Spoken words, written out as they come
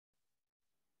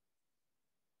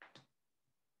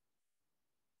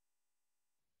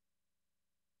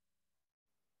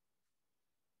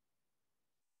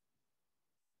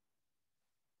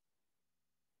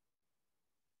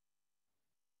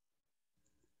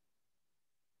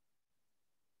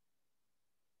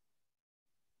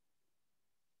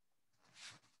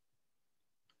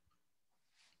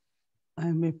I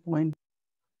am a point.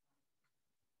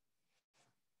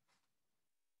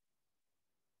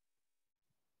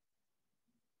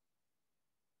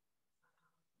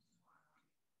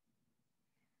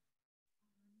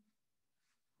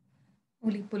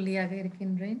 ஒளி புள்ளியாக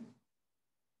இருக்கின்றேன்.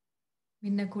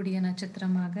 மின்னக்கூடிய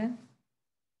நட்சத்திரமாக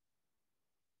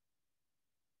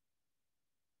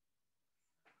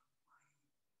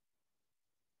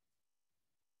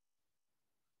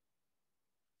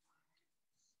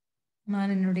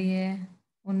நான் என்னுடைய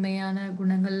உண்மையான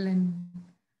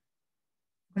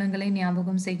குணங்களை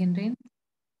ஞாபகம் செய்கின்றேன்.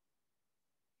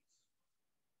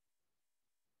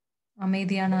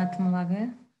 அமைதியான ஆத்மாவாக,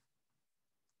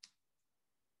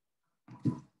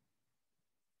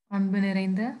 அன்பு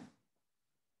நிறைந்த,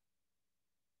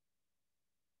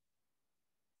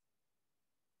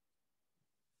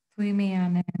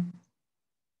 தூய்மையான,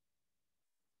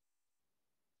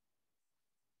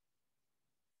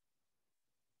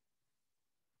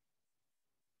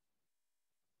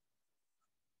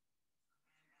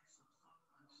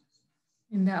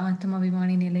 இந்த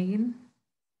ஆத்மாபிமானி நிலையில்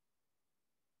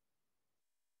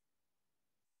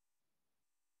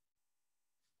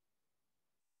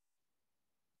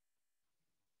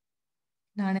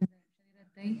நான்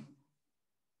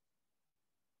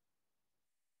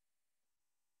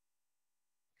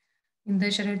இந்த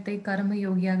சரீரத்தை கர்ம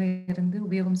யோகியாக இருந்து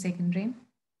உபயோகம் செய்கின்றேன்.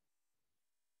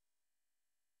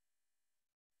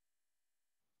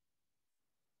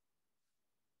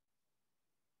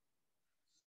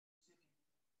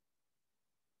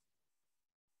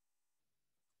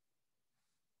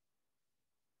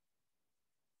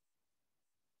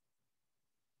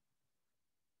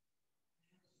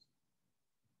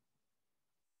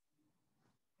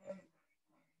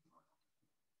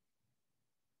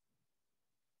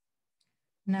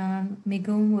 நான்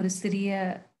மிகவும் ஒரு சிறிய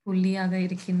புள்ளியாக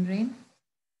இருக்கின்றேன்.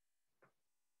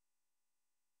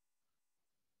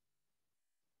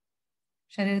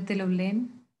 சரீரத்தில் உள்ளேன்.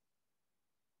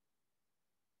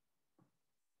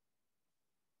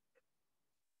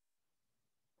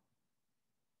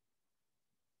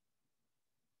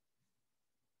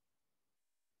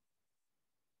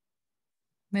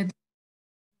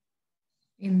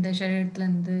 இந்த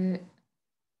சரீரத்திலிருந்து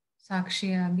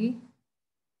சாட்சியாகி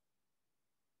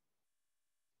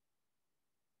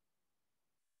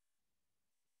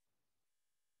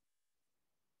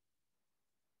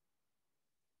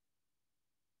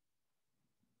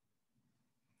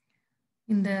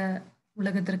இந்த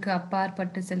உலகத்திற்கு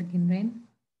அப்பாற்பட்டு செல்கின்றேன்.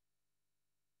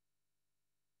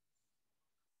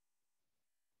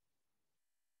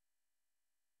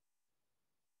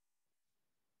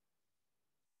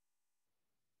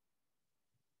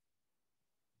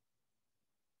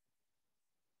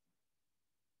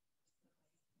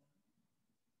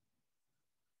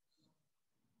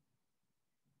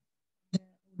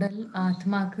 உடல்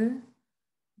ஆத்மாக்கு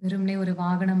வெறுமனே ஒரு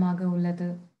வாகனமாக உள்ளது.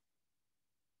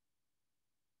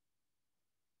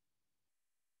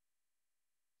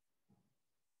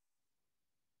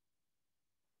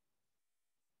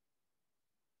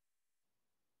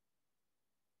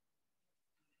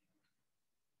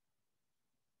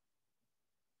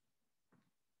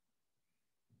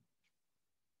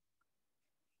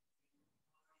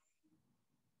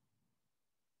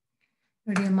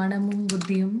 என்னுடைய மனமும்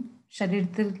புத்தியும்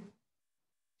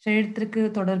சரீரத்திற்கு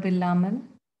தொடர்பில்லாமல்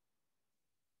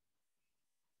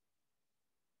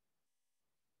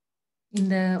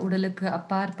இந்த உடலுக்கு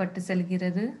அப்பாற்பட்டு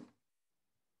செல்கிறது.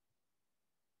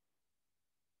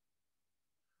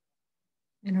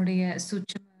 என்னுடைய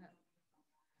சூட்சும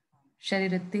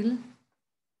சரீரத்தில்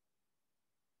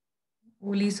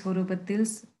ஒளி சொரூபத்தில்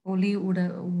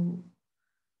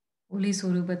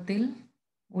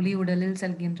ஒளி உடலில்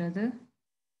செல்கின்றது.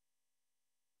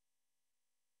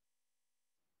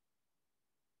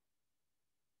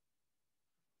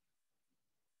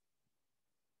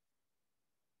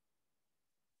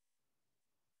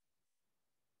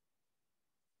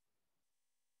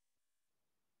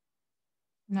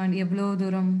 நான் எவ்வளவு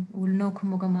தூரம் உள்நோக்கு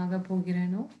முகமாக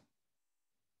போகிறேனோ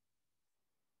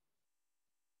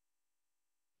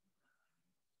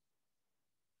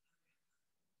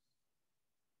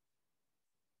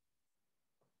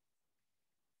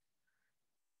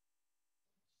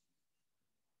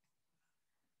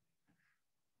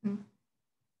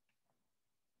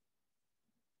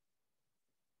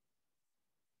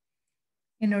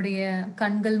என்னுடைய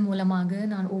கண்கள் மூலமாக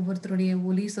நான் ஒவ்வொருத்தருடைய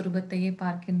ஒளி சொரூபத்தையே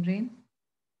பார்க்கின்றேன்.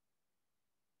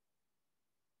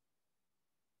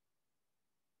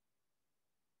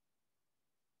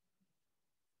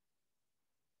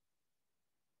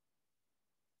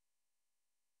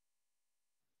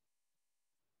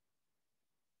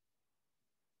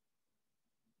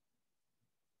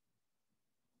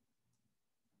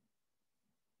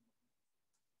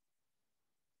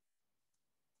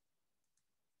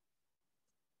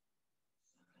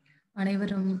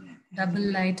 அனைவரும் டபுள்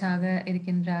லைட்டாக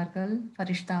இருக்கின்றார்கள்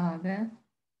ஃபரிஷ்தாவாக.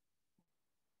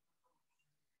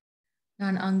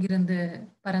 நான் அங்கிருந்து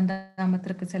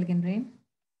பரந்தாமத்திற்கு செல்கின்றேன்.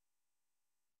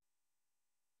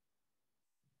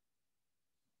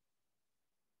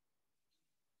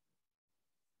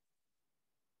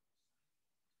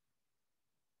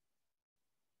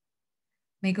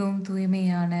 மிகவும்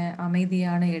தூய்மையான,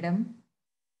 அமைதியான இடம்.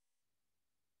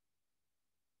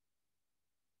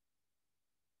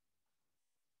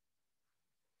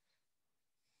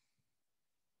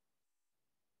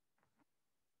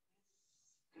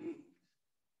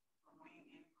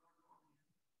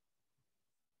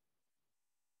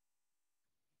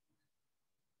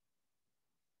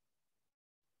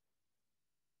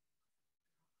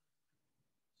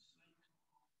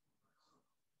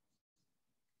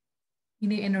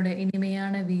 இது என்னோட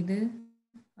இனிமையான வீடு.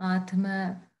 ஆத்ம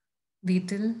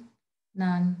வீட்டில்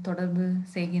நான் தொடர்பு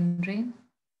செய்கின்றேன்.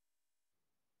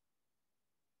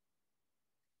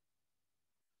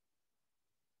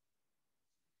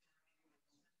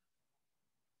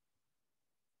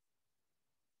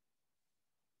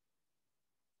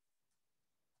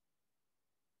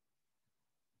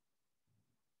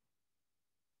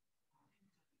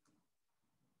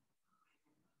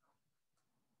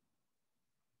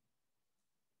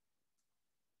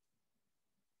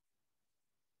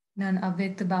 நான்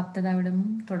அவ்யக்த பாப்தாதாவிடம்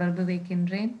தொடர்பு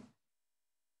வைக்கின்றேன்.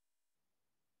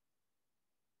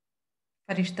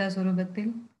 ஃபரிஷ்தா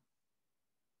சுரூபத்தில்.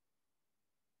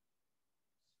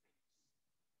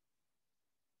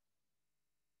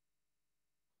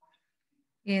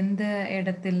 எந்த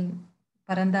இடத்தில்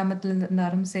பரந்தாமத்தில்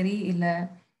இருந்தாலும் சரி, இல்ல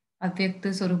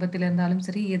அவ்யக்த சொரூபத்தில் இருந்தாலும்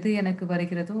சரி, எது எனக்கு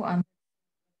வருகிறதோ அந்த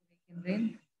வைக்கின்றேன்.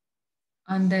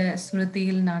 அந்த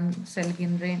ஸ்மிருதியில் நான்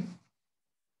செல்கின்றேன்.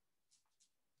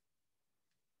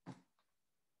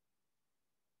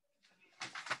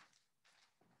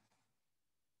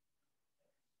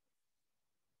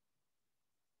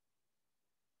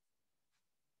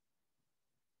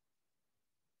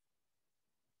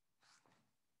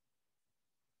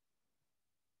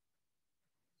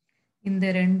 இந்த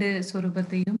 2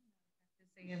 சொரூபத்தையும்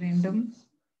செய்ய வேண்டும்.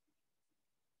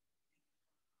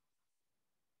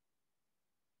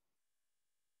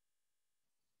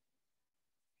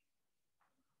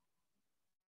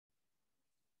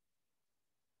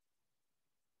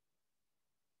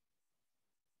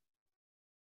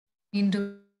 மீண்டும்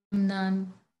நான்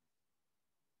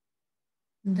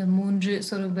இந்த 3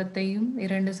 சொரூபத்தையும்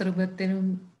 2 சொரூபத்தையும்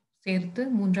சேர்த்து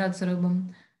 3வது சொரூபம்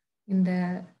இந்த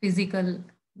பிசிக்கல்,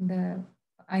 இந்த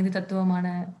 5 தத்துவமான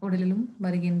உடலிலும்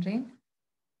வருகின்றேன்.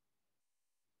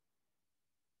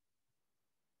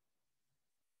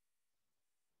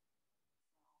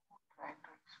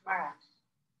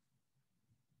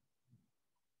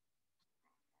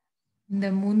 இந்த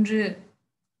 3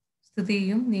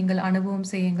 ஸ்திதியையும் நீங்கள் அனுபவம்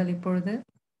செய்யுங்கள் இப்பொழுது.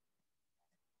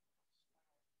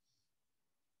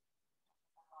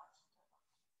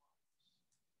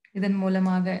 இதன்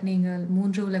மூலமாக நீங்கள்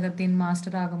 3 உலகத்தின்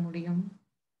மாஸ்டர் ஆக முடியும்.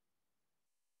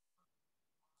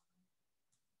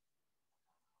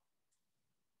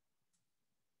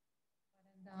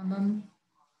 பரந்தாமம்,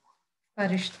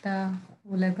 ஃபரிஷ்தா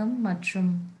உலகம்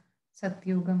மற்றும்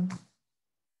சத்யுகம்.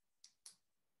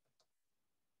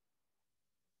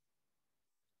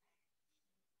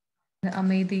 இந்த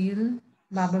அமைதியில்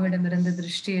பாபாவிடமிருந்து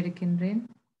திருஷ்டி எடுக்கின்றேன்.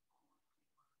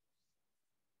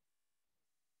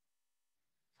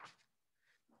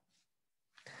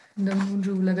 இந்த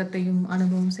 3 உலகத்தையும்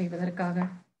அனுபவம் செய்வதற்காக.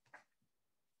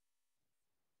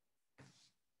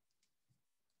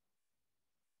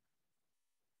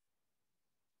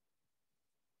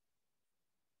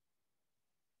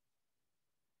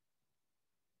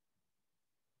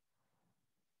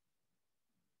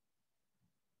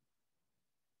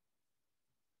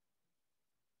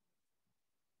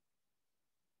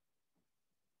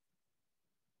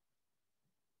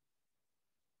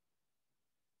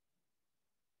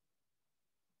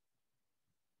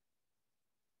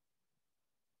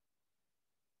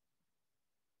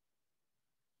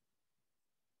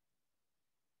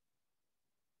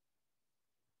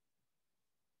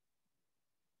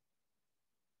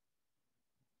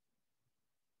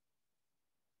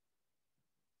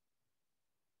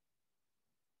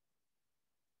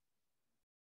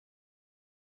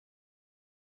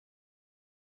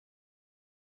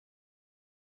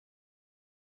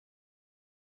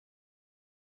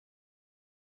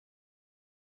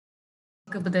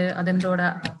 அதனோட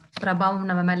பிரபாவம்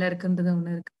நம்ம மேல இருக்குன்றது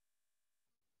ஒண்ணு இருக்கு.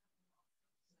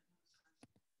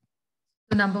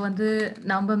 நம்ம வந்து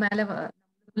நம்ம மேல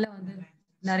வந்து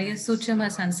நிறைய சூட்சம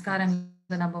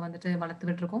சன்ஸ்காரங்களை நம்ம வந்துட்டு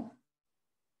வளர்த்துக்கிட்டு இருக்கோம்.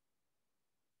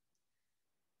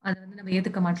 அத வந்து நம்ம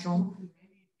ஏத்துக்க மாட்றோம்.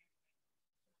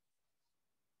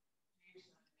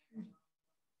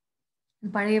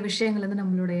 பழைய விஷயங்கள் வந்து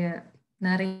நம்மளுடைய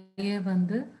நெறைய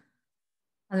வந்து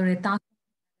அதோடைய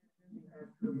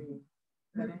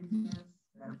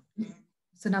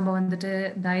நம்ம வந்துட்டு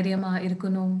தைரியமா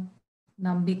இருக்கணும்,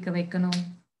 நம்பிக்கை வைக்கணும்.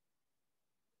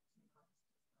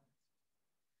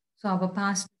 அப்ப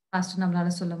பாஸ்ட் நம்மளால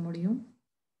சொல்ல முடியும்.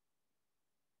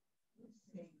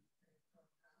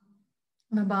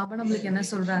 ஆனா பாபா நம்மளுக்கு என்ன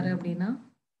சொல்றாரு அப்டின்னா,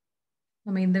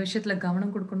 நம்ம இந்த விஷயத்துல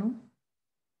கவனம் குடுக்கணும்.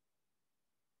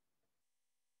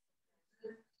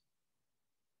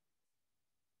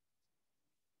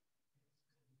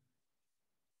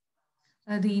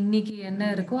 அது இன்னைக்கு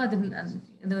என்ன இருக்கோ அது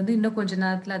வந்து இன்னும் கொஞ்ச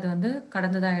நேரத்துல அது வந்து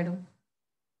கடந்ததாயிடும்.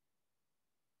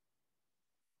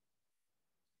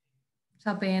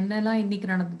 அப்ப என்னலாம் இன்னைக்கு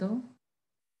நடந்ததோ,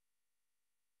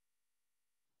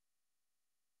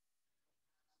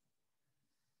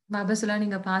 பாபா சொல்றாரு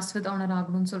நீங்க பாஸ்ட் வித் ஹானர்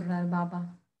ஆகணும்னு சொல்றாரு பாபா.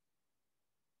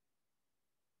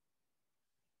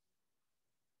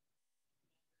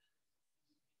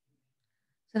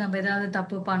 நம்ம ஏதாவது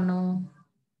தப்பு பண்ணோம்,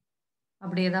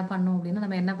 அப்படி ஏதாவது பண்ணோம் அப்டின்னா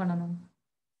நம்ம என்ன பண்ணணும்?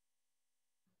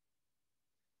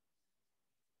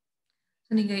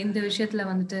 நீங்க இந்த விஷயத்துல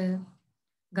வந்துட்டு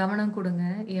கவனம் குடுங்க.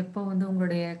 எப்போ வந்து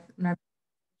உங்களுடைய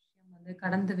விஷயம் வந்து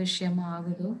கடந்த விஷயமா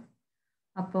ஆகுதோ,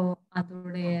 அப்போ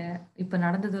அதோடைய இப்ப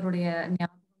நடந்ததோடைய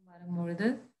ஞாபகம் வரும்பொழுது,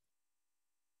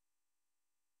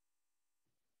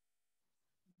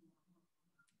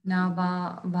 "நான் வா,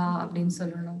 வா" அப்படின்னு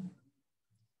சொல்லணும்.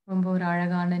 ரொம்ப ஒரு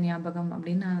அழகான ஞாபகம்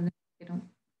அப்படின்னு நான் வந்து நினைக்கிறோம்.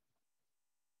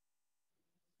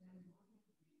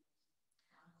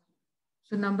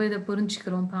 நம்ம இத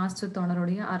புரிஞ்சுக்கிறோம். பாஸ்ட்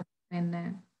தொடருடைய அர்த்தம் என்ன?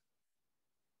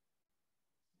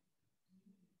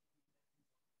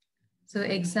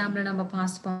 எக்ஸாம்ல நம்ம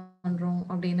பாஸ் பண்றோம்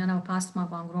அப்படின்னா, நம்ம பாஸ்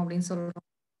மார்க் வாங்குறோம் அப்படின்னு சொல்றோம்.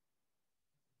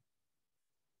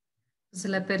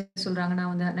 சில பேர் சொல்றாங்க,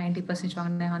 "நான் வந்து 90%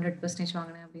 வாங்கினேன், 100%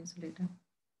 வாங்கினேன்" அப்படின்னு சொல்லிட்டு.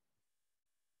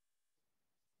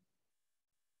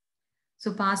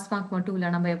 பாஸ் மார்க் மட்டும் இல்ல.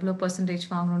 நம்ம எவ்வளோ பெர்சன்டேஜ்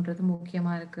வாங்கணும்ன்றது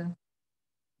முக்கியமா இருக்கு.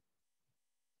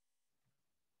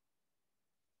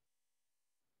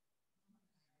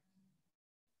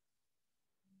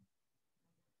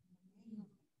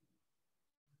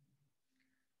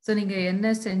 நீங்க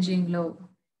என்ன செஞ்சீங்களோ,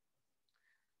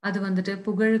 அது வந்துட்டு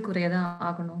புகழுக்குரியதா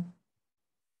ஆகணும்.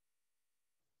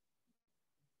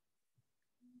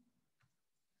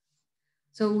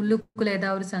 உள்ளுக்குள்ள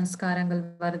ஏதாவது ஒரு சன்ஸ்காரங்கள்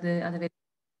வருது. அது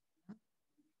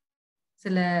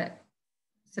சில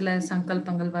சில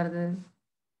சங்கல்பங்கள் வருது.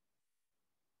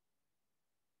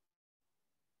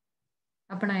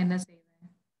 அப்ப நான் என்ன செய்வேன்?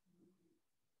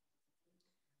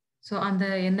 அந்த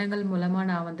எண்ணங்கள் மூலமா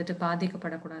நான் வந்துட்டு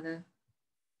பாதிக்கப்படக்கூடாது.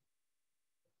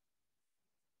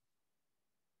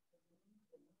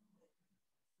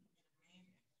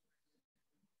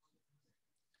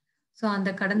 அந்த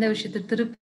கடந்த விஷயத்த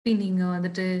திருப்பி நீங்க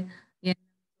வந்துட்டு என்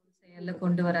செயல்ல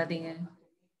கொண்டு வராதீங்க.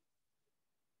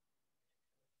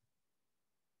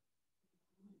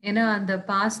 ஏன்னா, அந்த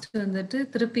பாஸ்ட் வந்துட்டு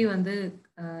திருப்பி வந்து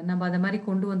நம்ம அத மாரி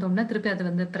கொண்டு வந்தோம்னா, திருப்பி அது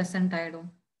வந்து பிரசன்ட் ஆயிடும்.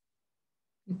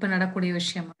 இப்ப நடக்கக்கூடிய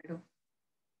விஷயம் ஆயிடும்.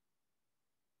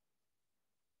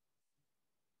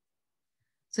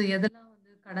 எதெல்லாம்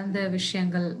வந்து கடந்த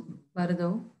விஷயங்கள் வருதோ,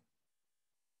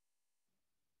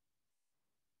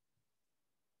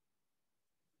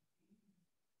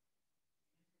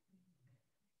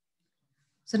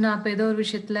 நான் அப்ப ஏதோ ஒரு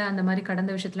விஷயத்துல அந்த மாரி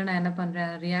கடந்த விஷயத்துல நான் என்ன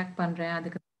பண்றேன்? ரியாக்ட் பண்றேன்.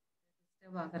 அதுக்கு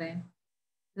டிஸ்டர்ப் ஆகுறேன்.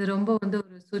 இது ரொம்ப வந்து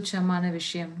ஒரு சூட்சமான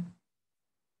விஷயம்.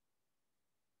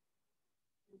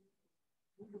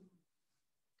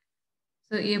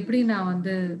 எப்படி நான்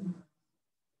வந்து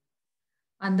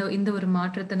இந்த ஒரு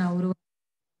மாற்றத்த நான்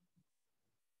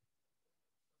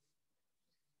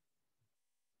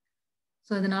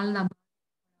அதனால நான்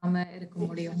பாதிக்காம இருக்க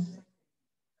முடியும்.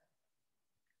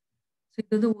 இது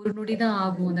வந்து ஒரு நொடி தான்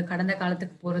ஆகும். அந்த கடந்த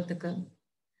காலத்துக்கு போறதுக்கு.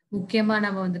 முக்கியமா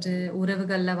நம்ம வந்துட்டு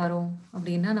உறவுகள்ல வரோம்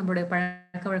அப்டின்னா, நம்மளுடைய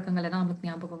பழக்கவழக்கங்கள் எல்லாம் நமக்கு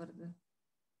ஞாபகம் வருது.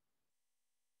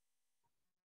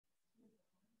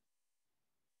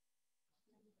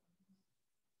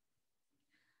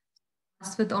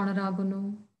 பாஸ் வித் ஹானர் ஆகணும்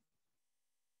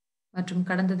மற்றும்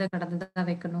கடந்தத கடந்ததா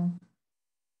வைக்கணும்.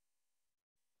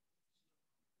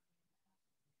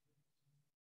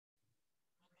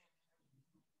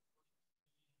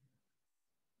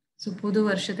 புது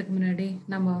வருஷத்துக்கு முன்னாடி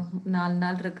நம்ம 4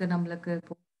 நாள் இருக்கு நம்மளுக்கு.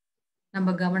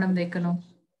 நம்ம கவனம் வைக்கணும்.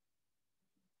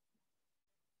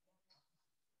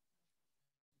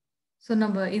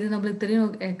 இது நம்மளுக்கு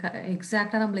தெரியும்.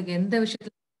 எக்ஸாக்ட்டா நம்மளுக்கு எந்த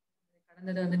விஷயத்துல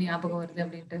நடந்தது வந்து ஞாபகம் வருது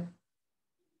அப்டின்ட்டு.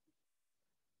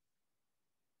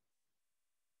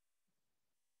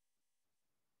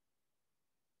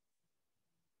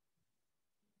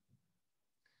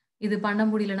 இது பண்ண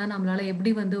முடியலன்னா, நம்மளால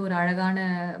எப்படி வந்து ஒரு அழகான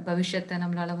பவிஷ்யத்த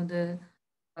நம்மளால வந்து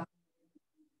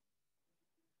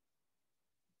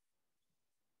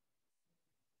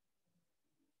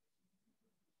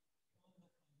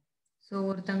ஸோ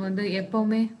ஒருத்தவங்க வந்து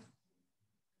எப்பவுமே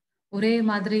ஒரே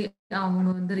மாதிரி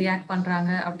அவங்க வந்து ரியாக்ட்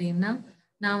பண்றாங்க அப்படின்னா,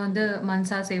 நான் வந்து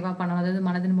மனசா சேவா பண்ணணும். அதாவது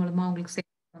மனதின் மூலமா அவங்களுக்கு சேவை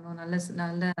பண்ணணும்.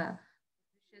 நல்ல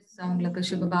விஷஸ் அவங்களுக்கு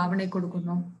சுப பாவனை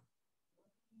குடுக்கணும்.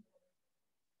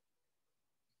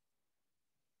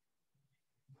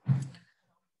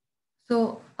 ஸோ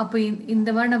அப்ப இந்த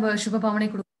மாரி நம்ம சுப பாவனை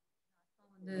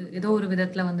வந்து ஏதோ ஒரு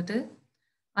விதத்துல வந்துட்டு,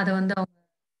 அத வந்து அவங்க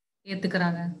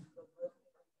ஏத்துக்கிறாங்க.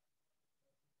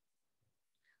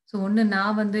 ஸோ ஒண்ணு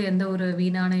நான் வந்து எந்த ஒரு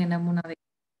வீணான எண்ணமும் நான்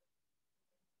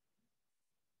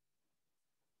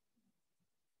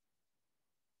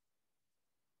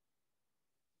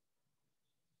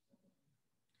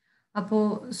அப்போ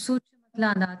சூட்சுமத்துல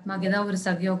அந்த ஆத்மாக்கு ஏதாவது ஒரு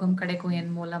சகயோகம் கிடைக்கும்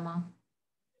என் மூலமா.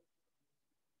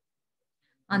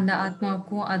 அந்த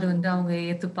ஆத்மாவுக்கும் அது வந்து அவங்க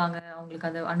ஏத்துப்பாங்க. அவங்களுக்கு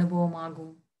அது அனுபவம்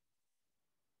ஆகும்.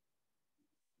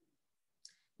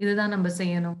 இதுதான் நம்ப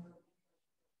செய்யணும்.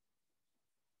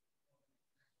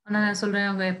 ஆனா நான் சொல்றேன்,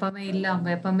 அவங்க எப்பவுமே இல்ல, அவங்க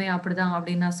எப்பவுமே அப்படிதான்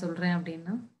அப்படின்னு நான் சொல்றேன்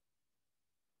அப்படின்னா,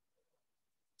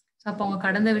 ஸோ அப்ப அவங்க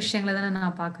கடந்த விஷயங்கள தானே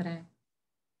நான் பார்க்குறேன்.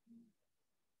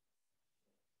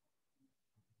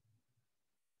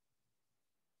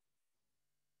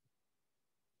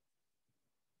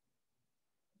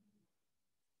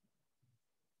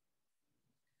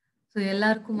 ஸோ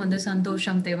எல்லாருக்கும் வந்து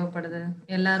சந்தோஷம் தேவைப்படுது.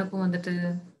 எல்லாருக்கும் வந்துட்டு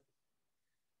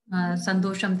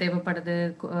சந்தோஷம் தேவைப்படுது.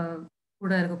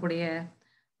 கூட இருக்கக்கூடிய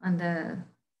அந்த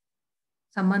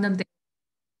சம்பந்தம்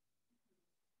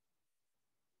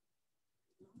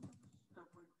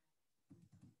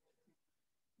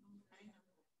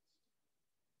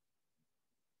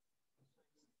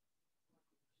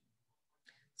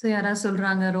ஸோ யாராவது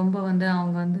சொல்றாங்க, ரொம்ப வந்து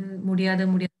அவங்க வந்து முடியாது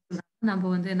சொல்றாங்க. நம்ப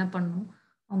வந்து என்ன பண்ணணும்,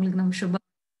 அவங்களுக்கு நம்ம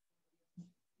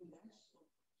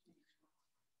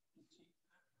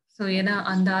ஸோ ஏன்னா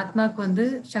அந்த ஆத்மாக்கு வந்து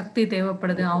சக்தி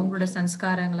தேவைப்படுது. அவங்களோட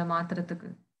சன்ஸ்காரங்கள மாத்துறதுக்கு.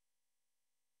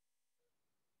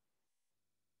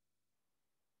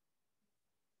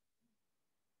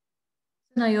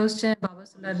 நான் யோசிச்சேன், பாபா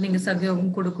சொன்னாரு, "நீங்க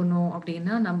சகயோகம் குடுக்கணும்."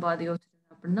 அப்படின்னா, நம்ப அத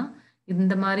யோசிச்சோம் அப்படின்னா,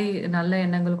 இந்த மாரி நல்ல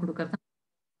எண்ணங்கள் குடுக்கறது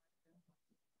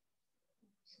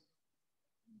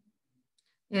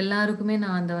எல்லாருக்குமே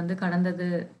நான் அந்த வந்து கடந்த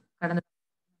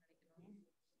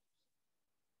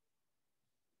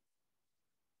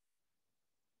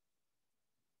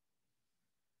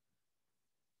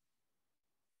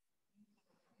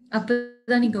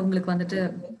அப்பதான் நீங்க உங்களுக்கு வந்துட்டு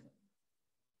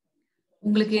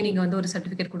உங்களுக்கே நீங்க வந்து ஒரு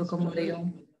சர்டிபிகேட் குடுக்க முடியும்.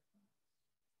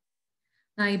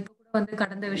 நான் இப்ப கூட வந்து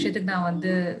கடந்த விஷயத்துக்கு நான்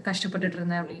வந்து கஷ்டப்பட்டுட்டு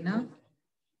இருந்தேன் அப்படின்னா,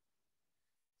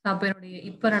 அப்ப என்னுடைய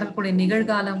இப்ப நடக்கக்கூடிய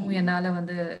நிகழ்காலமும் என்னால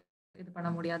வந்து இது பண்ண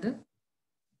முடியாது.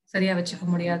 சரியா வச்சுக்க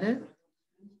முடியாது.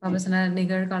 பாபா சொன்னாரு,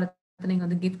 "நிகழ்காலத்துல நீங்க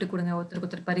வந்து கிஃப்ட் குடுங்க. ஒருத்தருக்கு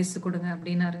ஒருத்தர் பரிசு குடுங்க"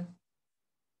 அப்டின்னாரு.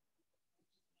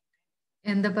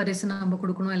 எந்த பரிசு நம்ம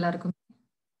குடுக்கணும் எல்லாருக்கும்.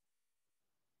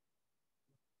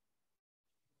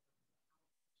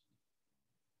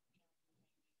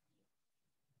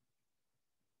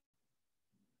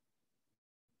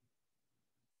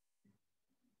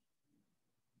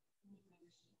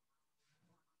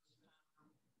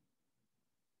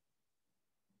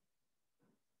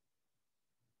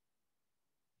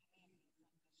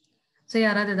 ஸோ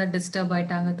யாராவது ஏதாவது டிஸ்டர்ப்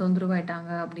ஆயிட்டாங்க, தொந்தரவு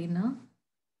ஆயிட்டாங்க அப்டின்னா,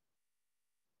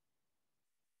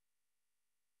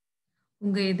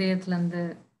 உங்க இதயத்துலருந்து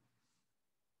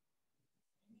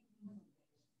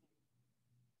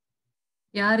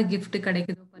யாரு கிஃப்ட்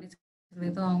கிடைக்குதோ, பரிசு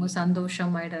கிடைக்குதோ அவங்க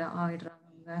சந்தோஷம் ஆயிடுறாங்க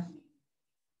அவங்க.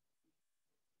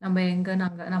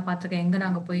 நான் பார்த்துருக்கேன். எங்க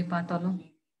நாங்க போய் பார்த்தாலும்,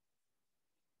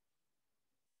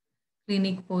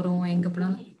 கிளினிக் போறோம், எங்க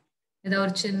போனாலும் ஏதோ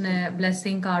ஒரு சின்ன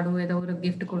பிளெஸ்ஸிங் கார்டோ, ஏதோ ஒரு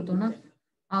கிஃப்ட் குடுத்தோம்னா,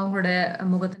 அவங்களோட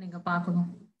முகத்த நீங்க பார்க்கணும்.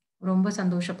 ரொம்ப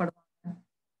சந்தோஷப்படுவாங்க.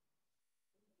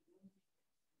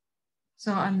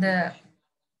 ஸோ அந்த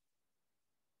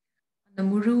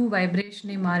முழு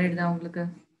வைப்ரேஷனே மாறிடுதா உங்களுக்கு?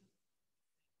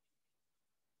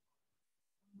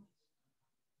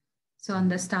 ஸோ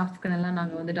அந்த ஸ்டாஃப்க்குனெல்லாம்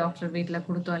நாங்க வந்து டாக்டர் வீட்ல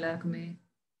குடுத்தோம் எல்லாருக்குமே.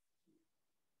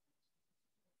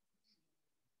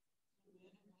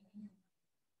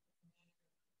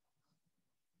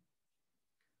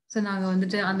 ஸோ நாங்க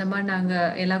வந்துட்டு அந்த மாரி நாங்க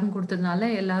எல்லாருக்கும் குடுத்ததுனால,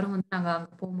 எல்லாரும் வந்து நாங்க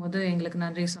அங்க போம்போது எங்களுக்கு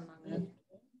நன்றி சொன்னாங்க.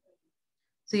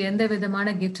 ஸோ எந்த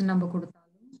விதமான கிஃப்ட் நம்ம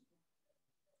குடுத்தாலும்,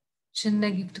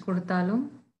 சின்ன கிஃப்ட் குடுத்தாலும்,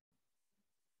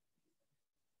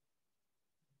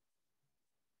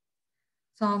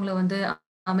 ஸோ அவங்கள வந்து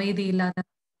அமைதி இல்லாத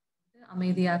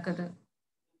அமைதியாக்குது.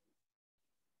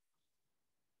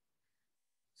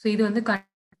 ஸோ இது வந்து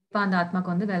இப்ப அந்த ஆத்மாக்கு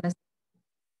வந்து வேலை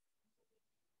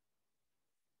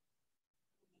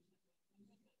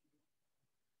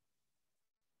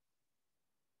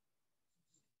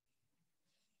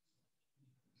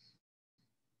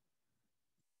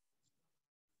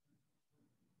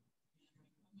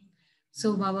சோ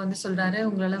பாபா வந்து சொல்றாரு,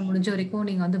 "உங்களால முடிஞ்ச வரைக்கும்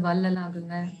நீங்க வந்து வள்ளல்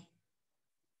ஆகுங்க.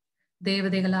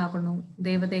 தேவதைகளா ஆகணும்.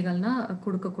 தேவதைகள்னா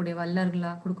குடுக்கக்கூடிய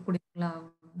வல்லர்களா, குடுக்கக்கூடியவங்களா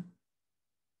ஆகணும்.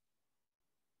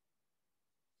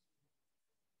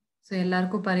 சோ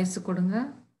எல்லாருக்கும் பரிசு குடுங்க.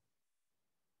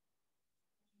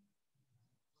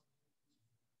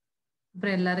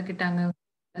 அப்புறம் எல்லாரும் கேட்டாங்க,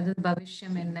 அது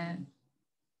பவிஷ்யம் என்ன?"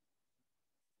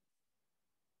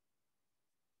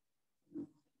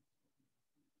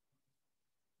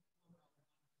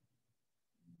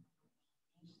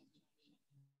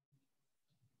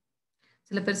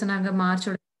 சில பேர் சொன்னாங்க,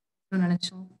 மார்ச்சோட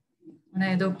நெனச்சோம். ஆனா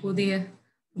ஏதோ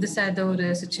புதுசா ஏதோ ஒரு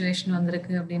சிச்சுவேஷன்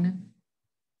வந்திருக்கு அப்படின்னு.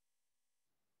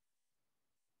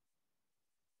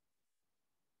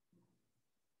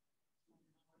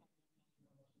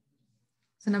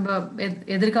 சோ நம்ம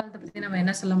எதிர்காலத்த பத்தி நம்ம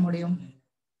என்ன சொல்ல முடியும்?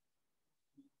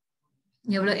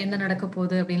 என்ன நடக்க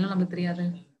போகுது அப்படின்லாம் நமக்கு தெரியாது.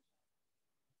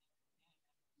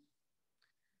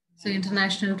 சோ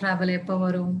இன்டர்நேஷனல் டிராவல் எப்ப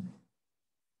வரும்?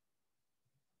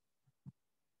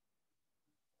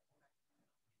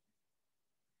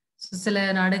 சில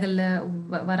நாடுகள்ல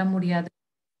வர முடியாது.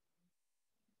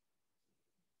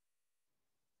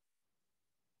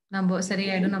 நம்ப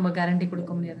சரியாயிடும் நம்ம கேரண்டி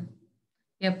குடுக்க முடியாது.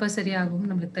 எப்ப சரியாகும்னு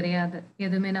நம்மளுக்கு தெரியாது.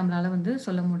 எதுவுமே நம்மளால வந்து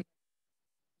சொல்ல முடியாது.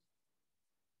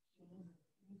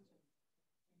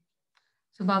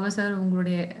 ஸோ பாபா சார்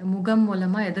உங்களுடைய முகம்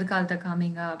மூலமா எதிர்காலத்த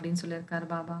காமிங்க அப்படின்னு சொல்லியிருக்காரு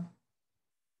பாபா.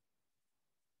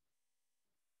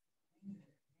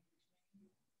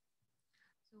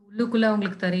 உள்ளுக்குள்ள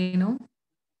உங்களுக்கு தெரியணும்.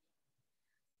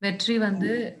 வெற்றி வந்து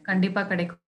கண்டிப்பா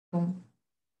கிடைக்கும்.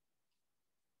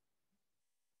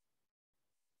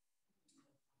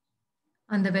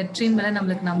 அந்த வெற்றியின் மேல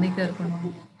நம்மளுக்கு நம்பிக்கை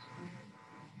இருக்கணும்.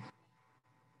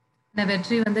 இந்த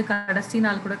வெற்றி வந்து கடைசி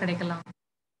நாள் கூட கிடைக்கலாம்.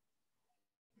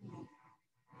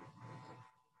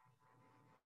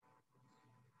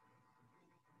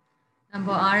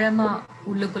 நம்ம ஆழமா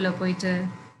உள்ளுக்குள்ள போயிட்டு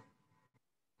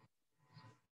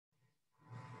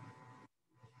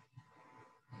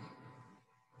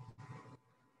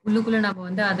உள்ளுக்குள்ள நம்ம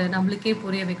வந்து அத நம்மளுக்கே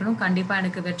புரிய வைக்கணும். கண்டிப்பா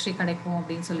எனக்கு வெற்றி கிடைக்கும்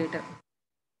அப்படின்னு சொல்லிட்டு.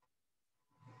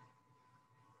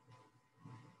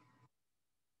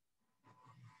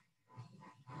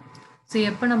 ஸோ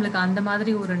எப்ப நம்மளுக்கு அந்த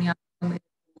மாதிரி ஒரு ஞாபகம்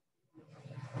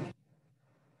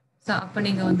அப்ப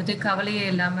நீங்க வந்துட்டு கவலையே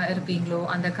இல்லாம இருப்பீங்களோ,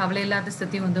 அந்த கவலை இல்லாத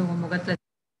ஸ்திதி வந்து உங்க முகத்துல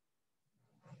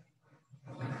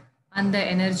அந்த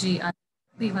எனர்ஜி அந்த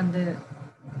சக்தி வந்து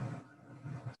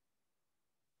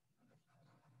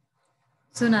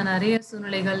நான் நெறைய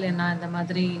சூழ்நிலைகள் நான் இந்த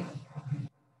மாதிரி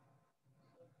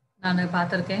நானு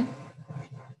பார்த்துருக்கேன்.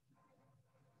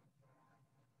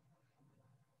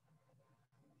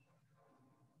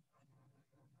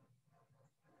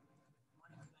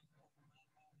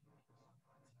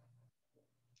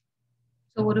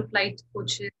 ஒரு ஃப்ளைட்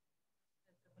போச்சு.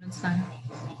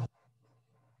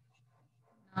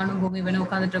 நானும் பூமிவேணும்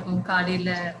உட்கார்ந்துட்டு இருக்கோம்.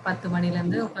 காலையில 10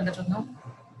 மணிலேருந்து உட்கார்ந்துட்டு இருந்தோம்.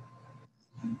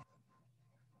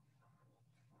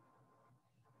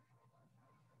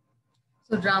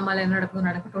 டிராமால என்ன நடக்குதோ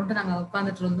நடக்கட்டும்ன்ட்டு நாங்க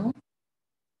உட்கார்ந்துட்டு இருந்தோம்.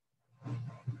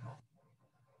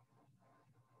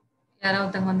 யாரோ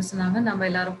ஒருத்தவங்க வந்து சொன்னாங்க, "நம்ம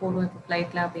எல்லாரும் போறோம் இப்ப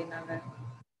ஃப்ளைட்ல" அப்படின்னாங்க.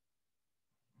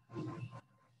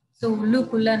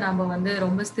 உள்ளுக்குள்ள நாம வந்து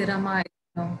ரொம்ப ஸ்திரமா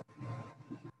இருக்கணும்.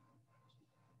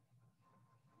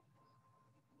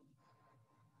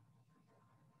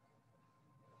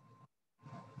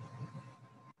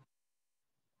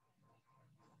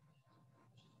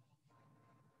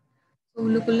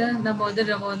 உள்ளுக்குள்ள நம்ம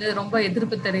வந்து ரொம்ப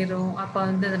எதிர்ப்பு தெரியிறோம். அப்ப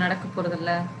வந்து அது நடக்க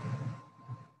போறதில்ல.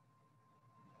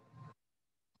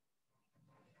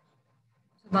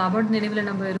 பாபாவோட நினைவுல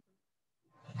நம்ம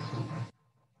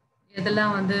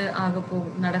எதெல்லாம் வந்து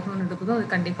நடக்கணும்னு இருக்குதோ, அது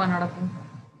கண்டிப்பா நடக்கும்.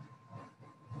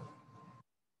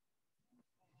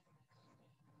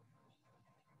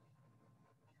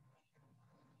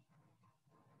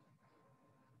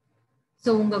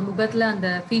 உங்க முகத்துல அந்த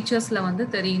ஃபீச்சர்ஸ்ல வந்து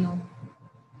தெரியணும்.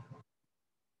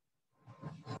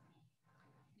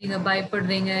 நீங்க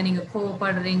பயப்படுறீங்க, நீங்க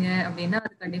கோவப்படுறீங்க அப்டின்னா,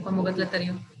 அது கண்டிப்பா முகத்துல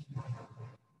தெரியும்.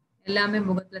 எல்லாமே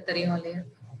முகத்துல தெரியும் இல்லையா?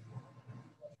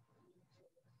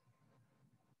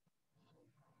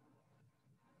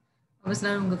 ஒரு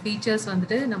சிலர் உங்க ஃபீச்சர்ஸ்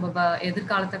வந்துட்டு நம்ம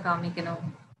எதிர்காலத்த காமிக்கணும்.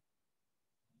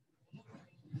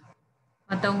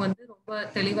 மத்தவங்க வந்து ரொம்ப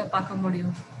தெளிவா பார்க்க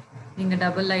முடியும். நீங்க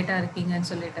டபுள் லைட்டா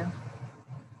இருக்கீங்கன்னு சொல்லிட்டு.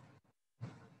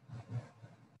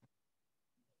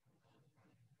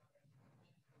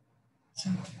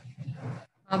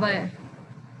 பாபா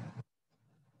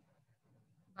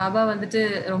பாபா வந்துட்டு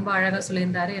ரொம்ப அழகா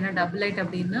சொல்லியிருந்தாரு. ஏன்னா டபுள் லைட்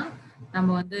அப்டின்னா, நம்ம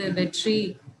வந்து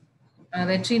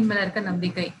வெற்றியின் மேல இருக்க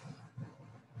நம்பிக்கை.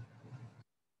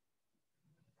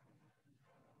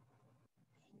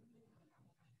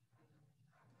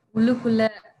 உள்ளுக்குள்ள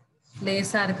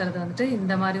லேசா இருக்கிறது வந்துட்டு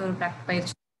இந்த மாரி ஒரு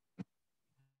பயிற்சி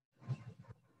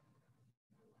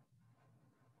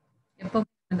எப்போ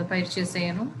அந்த பயிற்சிய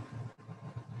செய்யணும்?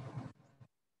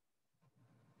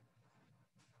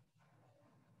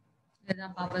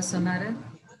 இதுதான் பாபா சொன்னாரு.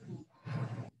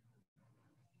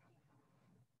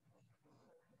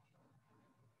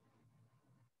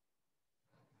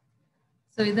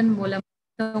 ஸோ இதன் மூலம்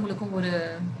மத்தவங்களுக்கும் ஒரு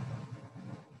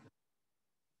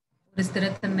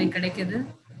ஸ்திரத்தன்மை கிடைக்குது.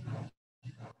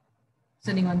 ஸோ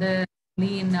நீங்க வந்து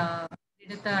நீன்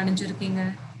கிரீடத்த அணிஞ்சிருக்கீங்க.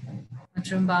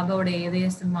 மற்றும் பாபாவுடைய இதய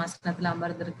சிம்மாசனத்துல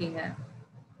அமர்ந்திருக்கீங்க.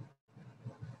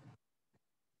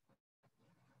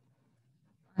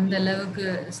 அந்த அளவுக்கு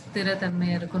ஸ்திரத்தன்மை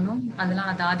இருக்கணும்.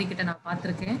 அதெல்லாம் தாதி கிட்ட நான்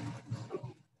பார்த்துருக்கேன்.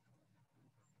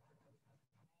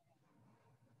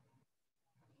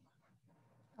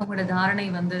 அவங்களோட தாரணை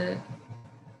வந்து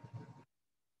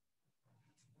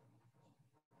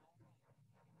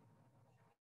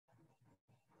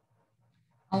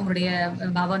அவங்களுடைய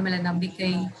பாபா மேல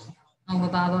நம்பிக்கை, அவங்க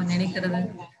பாபாவ நினைக்கிறது,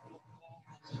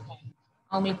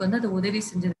 அவங்களுக்கு வந்து அது உதவி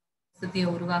செஞ்சது வசதிய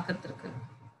உருவாக்கத்திற்கு.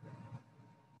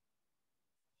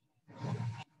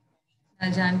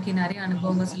 ஜானகி நெறைய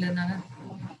அனுபவங்கள் சொல்லியிருந்தாங்க.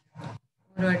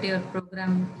 ஒரு வாட்டி ஒரு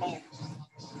ப்ரோகிராம்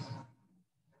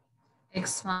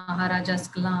எக்ஸ்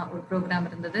மகாராஜாஸ்க்குலாம் ஒரு ப்ரோகிராம்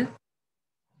இருந்தது.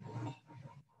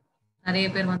 நெறைய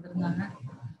பேர் வந்திருந்தாங்க.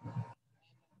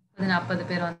 40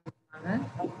 பேர் வந்திருந்தாங்க.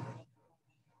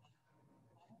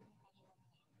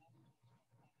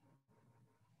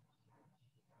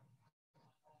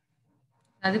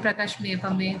 அது பிரகாஷ்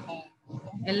எப்பவுமே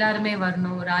எல்லாருமே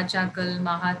வரணும். ராஜாக்கள்,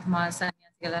 மகாத்மா,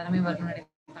 சன்னியாசி எல்லாருமே வரணும்னு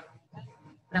நினைப்பாங்க.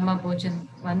 பிரம்மா போஜன்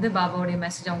வந்து பாபாவுடைய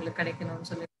மெசேஜ் அவங்களுக்கு கிடைக்கணும்னு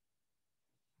சொல்லி.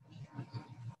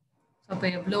 அப்ப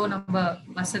எவ்ளோ நம்ம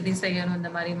வசதி செய்யணும்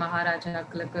இந்த மாரி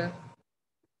மகாராஜாக்களுக்கு.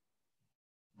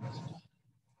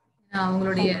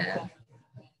 அவங்களுடைய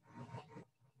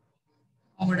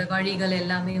அவங்களோட வழிகள்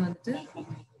எல்லாமே வந்துட்டு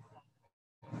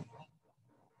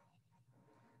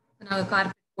நாங்க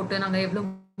கார்பெட் போட்டு நாங்க எவ்ளோ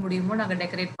முடியுமோ நாங்க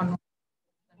டெக்கரேட் பண்ணோம்.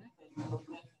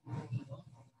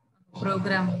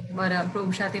 ப்ரோகிராம்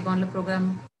ஷாதி பவன்ல ப்ரோகிராம்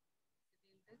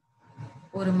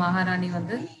ஒரு மகாராணி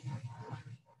வந்து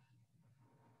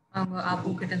அவங்க ஆப்பு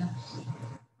கிட்ட தான்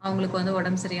அவங்களுக்கு வந்து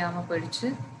உடம்பு சரியாம போயிடுச்சு.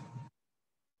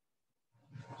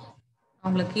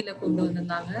 அவங்கள கீழ கொண்டு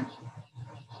வந்திருந்தாங்க.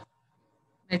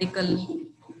 மெடிக்கல்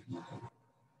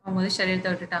அவங்க வந்து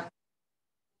சரீரத்த விட்டுட்டாங்க.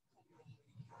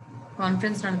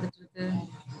 கான்ஃபரன்ஸ் நடந்துட்டு இருக்கு.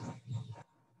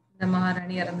 இந்த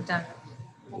மகாராணி இறந்துட்டாங்க.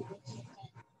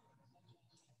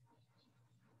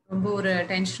 ரொம்ப ஒரு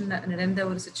டென்ஷன் நிறைந்த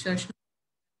ஒரு சிச்சுவேஷன்.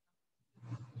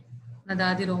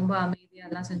 தாதி ரொம்ப அமைதியா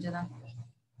எல்லாம் செஞ்சதா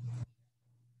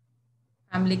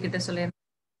ஃபேமிலி கிட்ட சொல்லி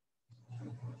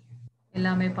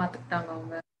எல்லாமே பார்த்துக்கிட்டாங்க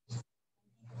அவங்க.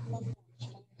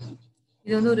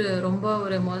 இது வந்து ஒரு ரொம்ப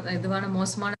ஒரு இதுவான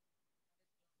மோசமான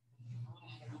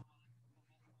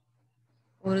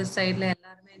ஒரு சைடுல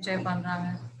எல்லாருமே என்ஜாய் பண்றாங்க.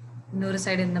 இன்னொரு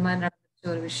சைடு இந்த மாதிரி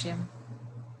நடந்துச்சு ஒரு விஷயம்.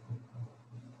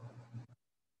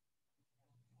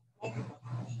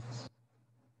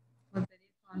 ஒரு பெரிய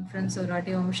கான்ஃபரன்ஸ் ஒரு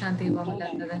வாட்டி ஓம் சாந்தி பவன்ல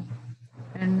இருந்தது.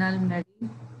 2 நாள் முன்னாடி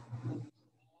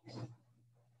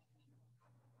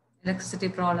எலக்ட்ரிசிட்டி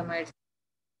ப்ராப்ளம் ஆயிடுச்சு.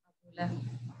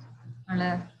 அதனால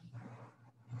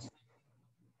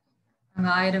நாங்க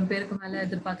 1000 பேருக்கு மேல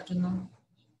எதிர்பார்த்துட்டு இருந்தோம்.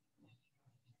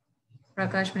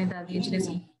 பிரகாஷ் மணி தாதி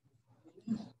இன்ஜினியர்ஸ்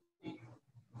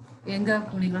எங்க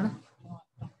போனீங்களோ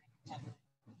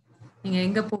நீங்க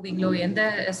எங்க போவீங்களோ எந்த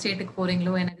ஸ்டேட்டுக்கு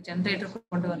போறீங்களோ எனக்கு ஜெனரேட்டர்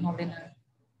கொண்டு வரணும் அப்படின்னு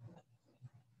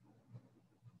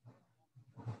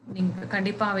நீங்க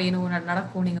கண்டிப்பா வேணும்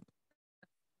நடக்கும். நீங்க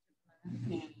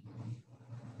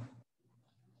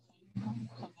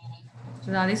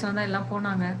அதே சொன்னா எல்லாம்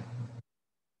போனாங்க.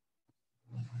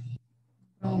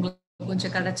 அவங்களுக்கு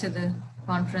கொஞ்சம் கிடைச்சது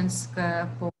கான்ஃபரன்ஸ்க்கு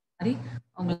மாதிரி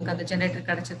அவங்களுக்கு அந்த ஜெனரேட்டர்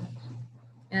கிடைச்சது.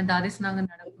 ஏன்னா தாரிஸ் நாங்க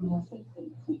நடக்கணும்.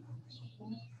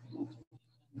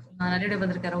 நான் நிறைய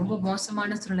வந்திருக்கேன். ரொம்ப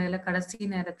மோசமான சூழ்நிலையில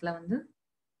கடைசி நேரத்துல வந்து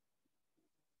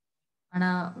ஆனா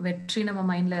வெற்றி நம்ம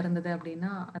மைண்ட்ல இருந்தது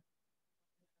அப்படின்னா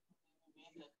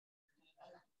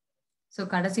சோ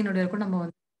கடைசி நொடி வரைக்கும் நம்ம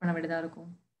வந்து பண்ண வேண்டியதா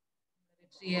இருக்கும்.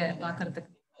 வெற்றிய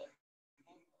பாக்குறதுக்கு.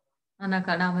 ஆனா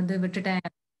நான் வந்து விட்டுட்டேன்,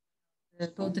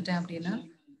 தோத்துட்டேன் அப்படின்னா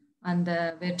அந்த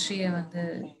வெற்றிய வந்து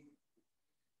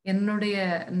என்னுடைய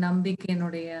நம்பிக்கை,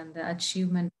 என்னுடைய அந்த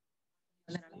அச்சீவ்மென்ட்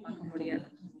என்னால பார்க்க முடியாது.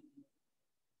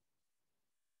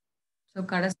 ஸோ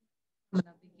கடைசி நம்ம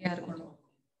நம்பிக்கையா இருக்கணும்.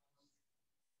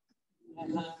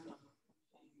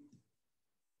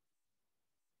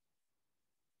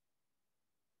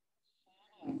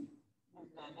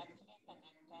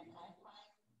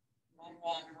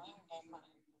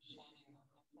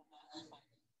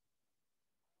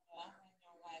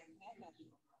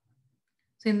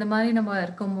 ஸோ இந்த மாரி நம்ம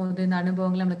இருக்கும்போது, இந்த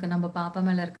அனுபவங்கள் நம்மளுக்கு நம்ம பாப்பா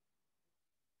மேல இருக்க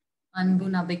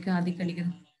அன்பும், நம்பிக்கையும்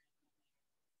அதிகரிக்குது.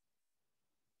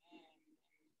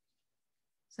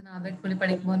 ஸோ நான் அபெட் பள்ளி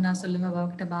படிக்கும்போது நான் சொல்லுவேன்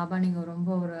பாபாகிட்ட, "பாபா நீங்க ரொம்ப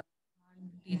ஒரு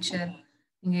டீச்சர்.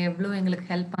 நீங்க எவ்ளோ எங்களுக்கு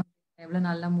ஹெல்ப் பண்றீங்க. எவ்ளோ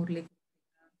நல்ல முறையில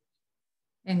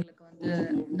எங்களுக்கு வந்து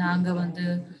நாங்க வந்து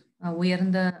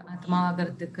உயர்ந்த ஆத்மா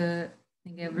ஆகறதுக்கு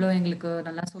நீங்க எவ்ளோ எங்களுக்கு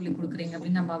நல்லா சொல்லிக் குடுக்குறீங்க."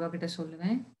 அப்படின்னு நான் பாபா கிட்ட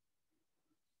சொல்லுவேன்.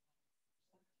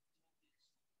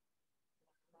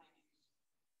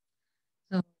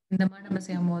 ஸோ இந்த மாரி நம்ம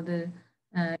செய்யும்போது,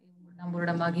 அ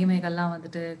நம்மளோட மகிமைகள்லாம்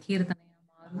வந்துட்டு கீர்த்தனையா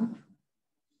மாறும்.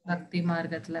 பக்தி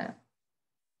மார்க்கத்துல.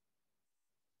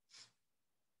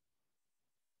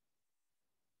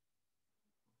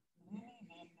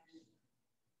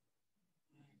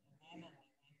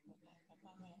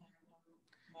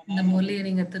 இந்த மொழிய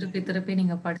நீங்க திருப்பி, திருப்பி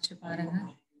நீங்க படிச்சு பாருங்க.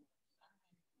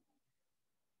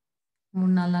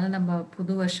 3, 4 நாள்ல நம்ம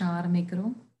புது வருஷம்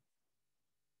ஆரம்பிக்கிறோம்.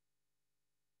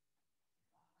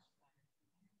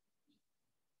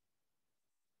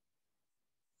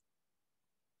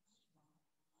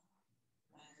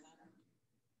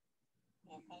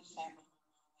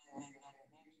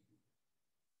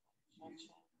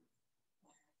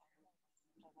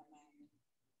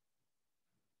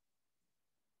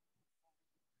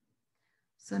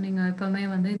 ஸோ நீங்க எப்பவுமே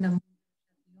வந்து இந்த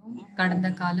கடந்த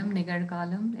காலம்,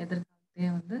 நிகழ்காலம்,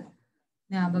 எதிர்காலத்தையும் வந்து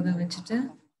ஞாபகம் வச்சுட்டு,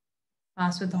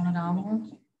 பாஸ்வேர்ட் ஓனர் ஆவோம்.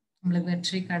 நம்மளுக்கு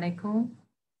வெற்றி கிடைக்கும்.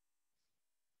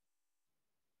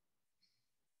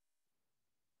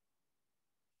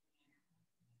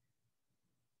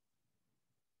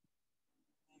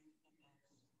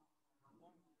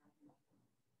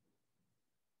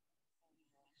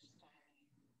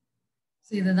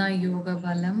 ஸோ இதுதான் யோக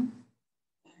பலம்.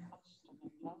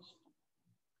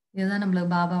 இதுதான்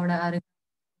நம்மளுக்கு பாபாவோட அருள்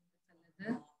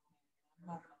சொல்லுது.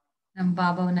 நம்ம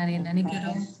பாபாவ நெறைய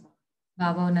நெனைக்கிறோம்.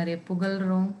 பாபாவ நெறைய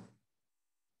புகழ்றோம்.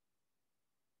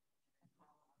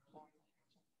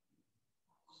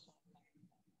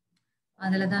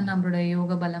 அதுல தான் நம்மளோட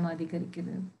யோக பலம்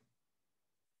அதிகரிக்குது.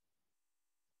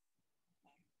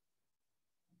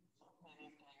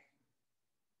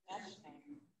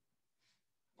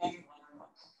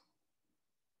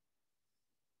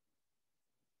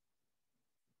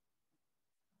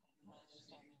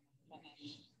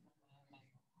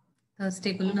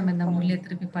 தேர்ஸ்டேக்குள்ள நம்ம இந்த முறைய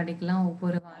திருப்பி படிக்கலாம்.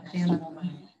 ஒவ்வொரு வார்த்தையும் நம்ம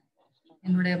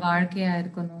என்னுடைய வாழ்க்கையா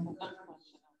இருக்கணும்.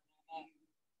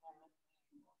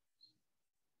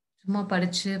 சும்மா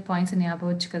படிச்சு பாயிண்ட்ஸ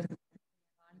ஞாபகம் வச்சுக்கிறது.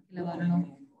 வாழ்க்கையில வரணும்.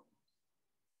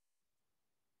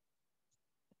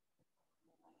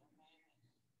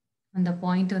 அந்த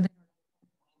பாயிண்ட் வந்து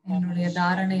என்னுடைய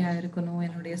தாரணையா இருக்கணும்.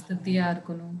 என்னுடைய ஸ்திதியா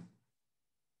இருக்கணும்.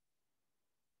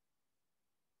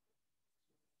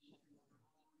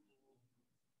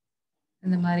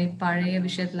 இந்த மாரி பழைய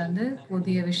விஷயத்துலருந்து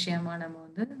புதிய விஷயமா நம்ம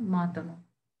வந்து மாத்தணும்.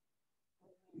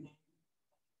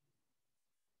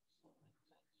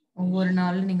 ஒவ்வொரு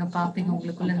நாளும் நீங்க பார்ப்பீங்க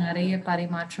உங்களுக்குள்ள நெறைய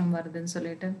பரிமாற்றம் வருதுன்னு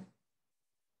சொல்லிட்டு.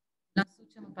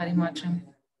 சூட்சும பரிமாற்றம்.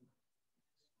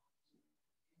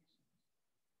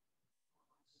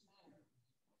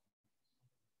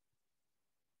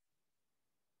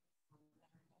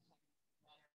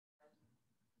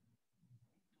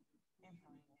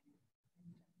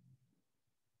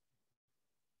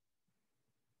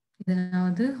 இத நான்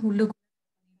வந்து உள்ளுக்குள்ள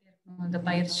அந்த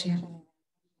பயிற்சிய.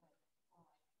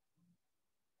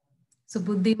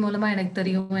 புத்தி மூலமா எனக்கு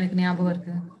தெரியும், எனக்கு ஞாபகம்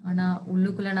இருக்கு. ஆனா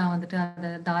உள்ளுக்குள்ள நான் வந்துட்டு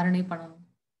அத தாரணை பண்ணணும்.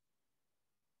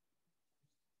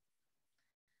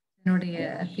 என்னுடைய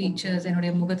ஃபீச்சர்ஸ்,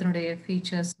 என்னுடைய முகத்தினுடைய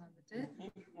ஃபீச்சர்ஸ் வந்துட்டு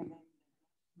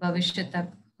பவிஷ்யத்த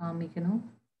காமிக்கணும்.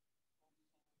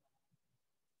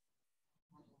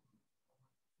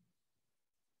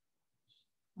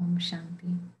 ஓம்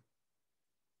சாந்தி.